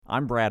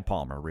I'm Brad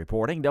Palmer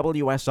reporting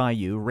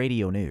WSIU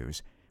Radio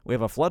News. We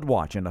have a flood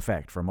watch in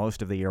effect for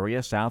most of the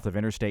area south of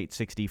Interstate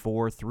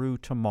 64 through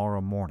tomorrow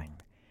morning.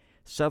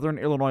 Southern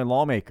Illinois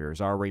lawmakers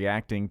are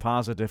reacting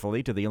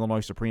positively to the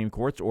Illinois Supreme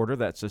Court's order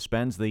that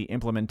suspends the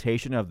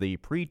implementation of the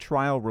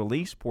pretrial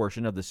release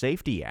portion of the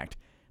Safety Act.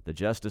 The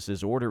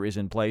justice's order is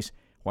in place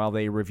while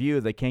they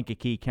review the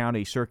Kankakee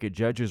County Circuit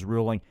Judge's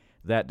ruling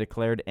that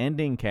declared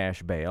ending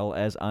cash bail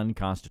as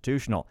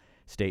unconstitutional.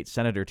 State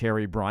Senator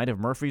Terry Bright of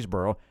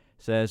Murfreesboro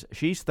says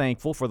she's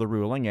thankful for the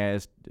ruling,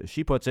 as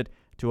she puts it,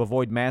 to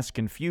avoid mass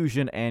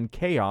confusion and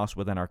chaos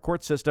within our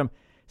court system.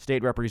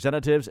 State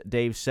Representatives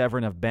Dave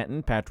Severin of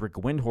Benton, Patrick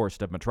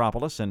Windhorst of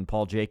Metropolis, and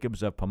Paul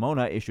Jacobs of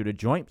Pomona issued a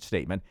joint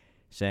statement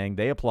saying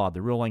they applaud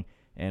the ruling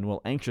and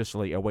will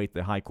anxiously await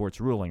the High Court's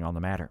ruling on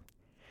the matter.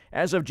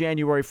 As of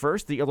January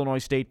 1st, the Illinois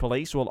State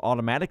Police will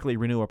automatically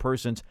renew a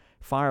person's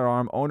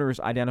firearm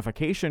owner's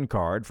identification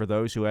card for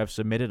those who have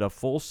submitted a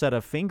full set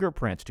of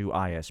fingerprints to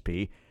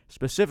ISP,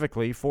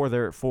 specifically for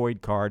their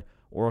FOID card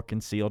or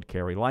concealed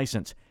carry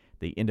license.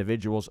 The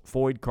individual's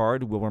FOID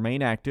card will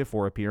remain active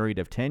for a period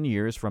of 10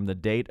 years from the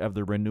date of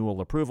the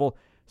renewal approval,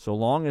 so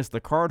long as the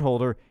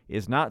cardholder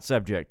is not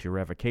subject to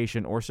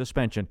revocation or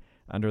suspension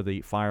under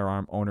the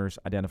Firearm Owners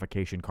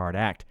Identification Card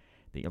Act.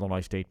 The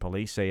Illinois State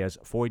Police say as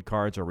FOID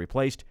cards are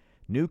replaced,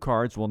 new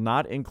cards will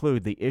not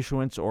include the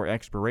issuance or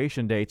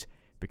expiration dates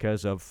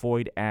because of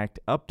FOID Act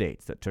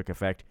updates that took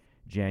effect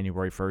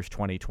January 1st,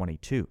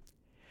 2022.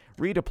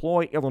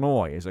 Redeploy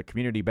Illinois is a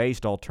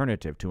community-based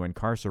alternative to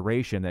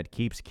incarceration that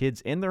keeps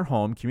kids in their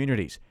home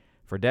communities.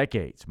 For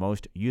decades,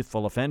 most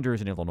youthful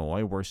offenders in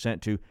Illinois were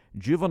sent to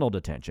juvenile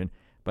detention,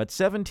 but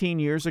 17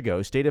 years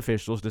ago, state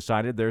officials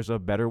decided there's a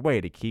better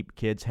way to keep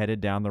kids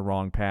headed down the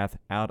wrong path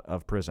out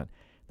of prison.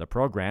 The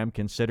program,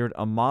 considered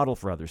a model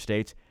for other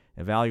states,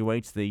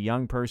 evaluates the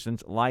young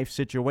person's life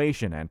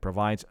situation and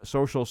provides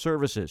social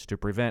services to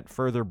prevent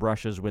further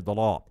brushes with the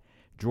law.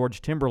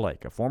 George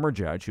Timberlake, a former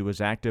judge who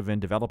was active in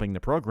developing the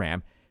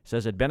program,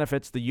 says it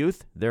benefits the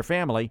youth, their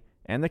family,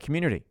 and the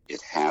community.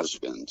 It has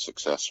been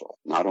successful,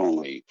 not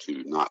only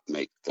to not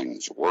make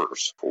things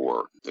worse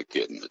for the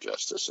kid in the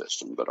justice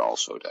system, but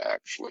also to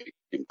actually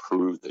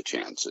improve the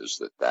chances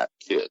that that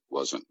kid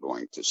wasn't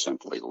going to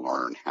simply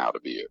learn how to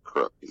be a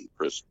crook in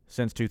prison.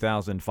 Since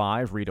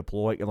 2005,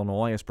 Redeploy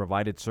Illinois has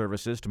provided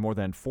services to more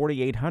than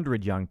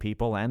 4,800 young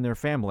people and their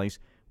families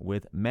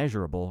with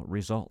measurable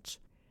results.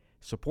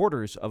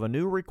 Supporters of a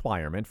new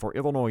requirement for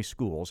Illinois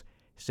schools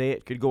say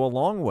it could go a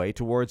long way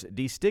towards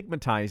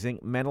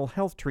destigmatizing mental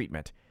health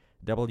treatment.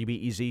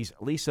 WBEZ's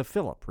Lisa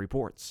Phillip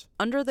reports.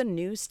 Under the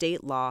new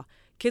state law,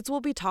 kids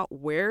will be taught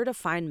where to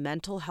find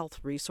mental health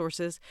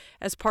resources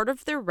as part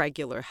of their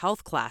regular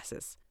health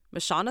classes.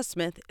 Mashana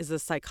Smith is a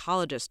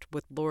psychologist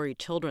with Lurie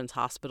Children's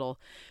Hospital.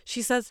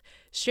 She says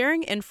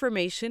sharing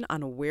information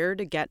on where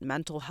to get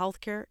mental health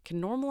care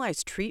can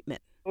normalize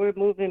treatment. We're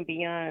moving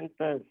beyond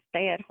the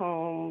stay at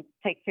home,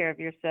 take care of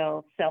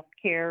yourself,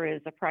 self-care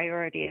is a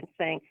priority, and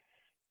saying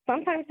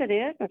sometimes it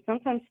is, and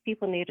sometimes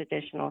people need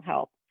additional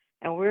help.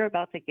 And we're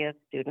about to give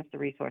students the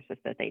resources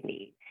that they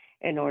need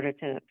in order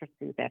to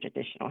pursue that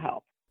additional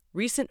help.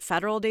 Recent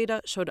federal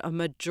data showed a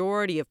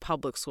majority of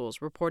public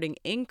schools reporting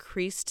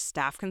increased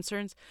staff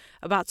concerns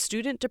about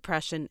student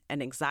depression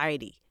and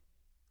anxiety.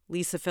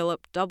 Lisa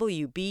Phillip,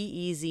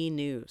 WBEZ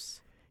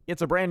News.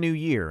 It's a brand new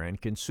year,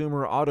 and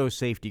consumer auto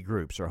safety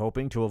groups are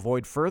hoping to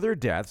avoid further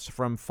deaths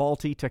from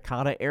faulty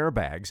Takata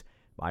airbags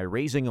by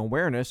raising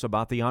awareness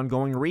about the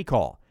ongoing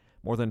recall.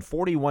 More than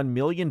 41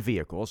 million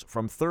vehicles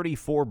from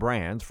 34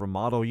 brands from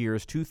model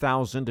years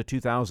 2000 to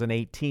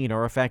 2018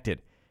 are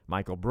affected.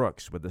 Michael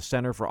Brooks with the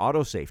Center for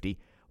Auto Safety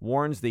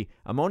warns the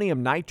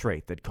ammonium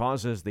nitrate that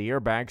causes the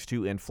airbags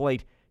to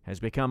inflate has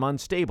become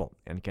unstable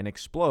and can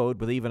explode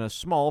with even a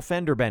small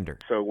fender bender.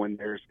 So when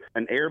there's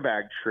an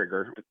airbag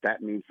trigger,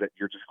 that means that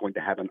you're just going to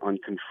have an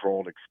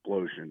uncontrolled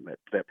explosion.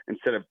 That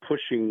instead of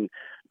pushing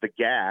the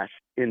gas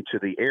into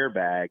the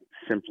airbag,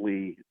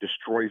 simply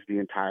destroys the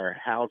entire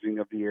housing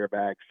of the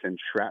airbag, sends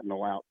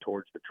shrapnel out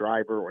towards the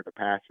driver or the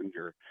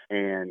passenger,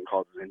 and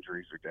causes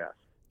injuries or death.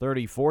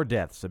 34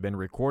 deaths have been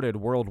recorded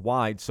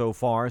worldwide so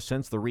far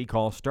since the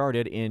recall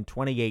started in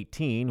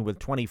 2018, with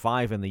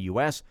 25 in the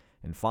U.S.,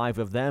 and 5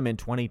 of them in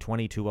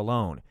 2022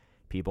 alone.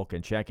 People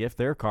can check if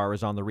their car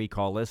is on the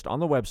recall list on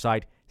the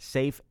website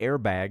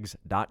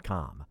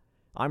safeairbags.com.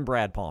 I'm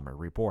Brad Palmer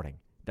reporting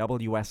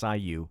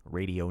WSIU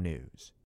Radio News.